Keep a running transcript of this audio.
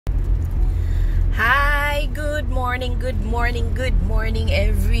good morning,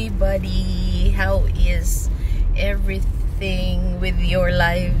 everybody. How is everything with your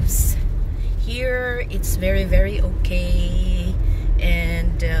lives? Here, it's very okay,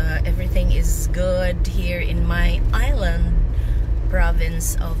 and everything is good here in my island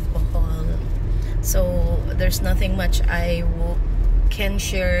province of Bohol. So there's nothing much I can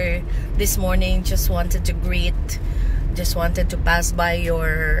share this morning. Just wanted to pass by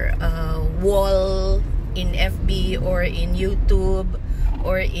your wall in FB or in YouTube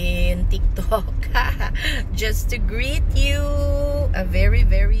or in TikTok just to greet you a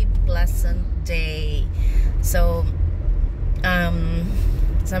very pleasant day. So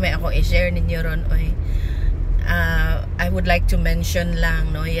sabi ako i-share ninyo ron I would like to mention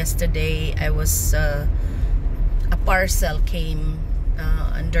lang yesterday I was a parcel came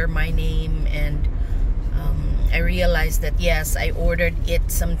under my name, and I realized that yes, I ordered it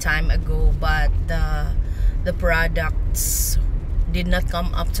some time ago, but the products did not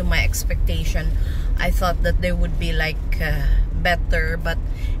come up to my expectation. I thought that they would be like better, but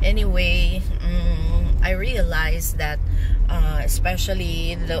anyway, I realized that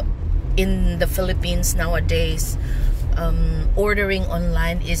especially in the Philippines nowadays, ordering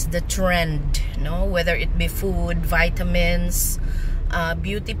online is the trend, whether it be food, vitamins,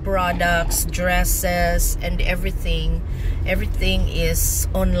 beauty products, dresses, and everything is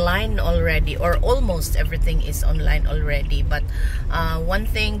online already, or almost everything is online already. But one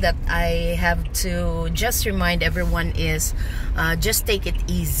thing that I have to just remind everyone is just take it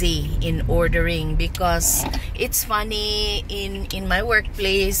easy in ordering, because it's funny in my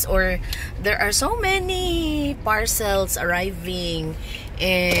workplace, or there are so many parcels arriving,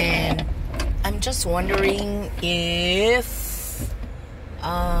 and I'm just wondering if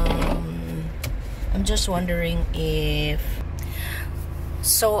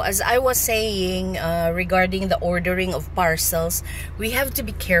so as I was saying, regarding the ordering of parcels, we have to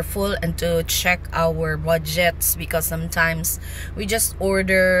be careful and to check our budgets, because sometimes we just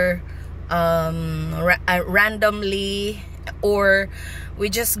order randomly, or we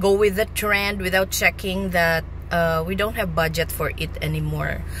just go with the trend without checking that we don't have budget for it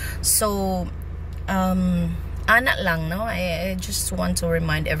anymore. So ana lang, I just want to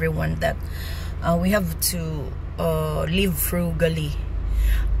remind everyone that we have to live frugally.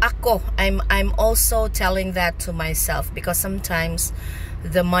 I'm also telling that to myself, because sometimes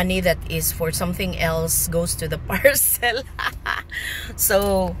the money that is for something else goes to the parcel.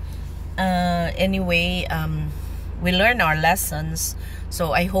 So anyway, we learn our lessons.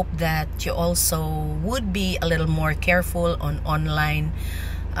 So I hope that you also would be a little more careful on online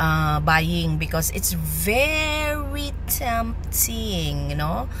buying, because it's very tempting.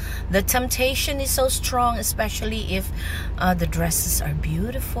 The temptation is so strong, especially if the dresses are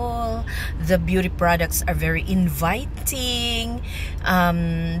beautiful, the beauty products are very inviting,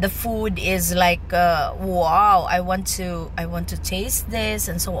 the food is like wow, I want to taste this,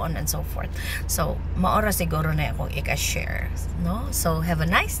 and so on and so forth. So maora siguro na ako i-share, So have a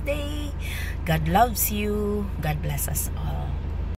nice day. God loves you. God bless us all.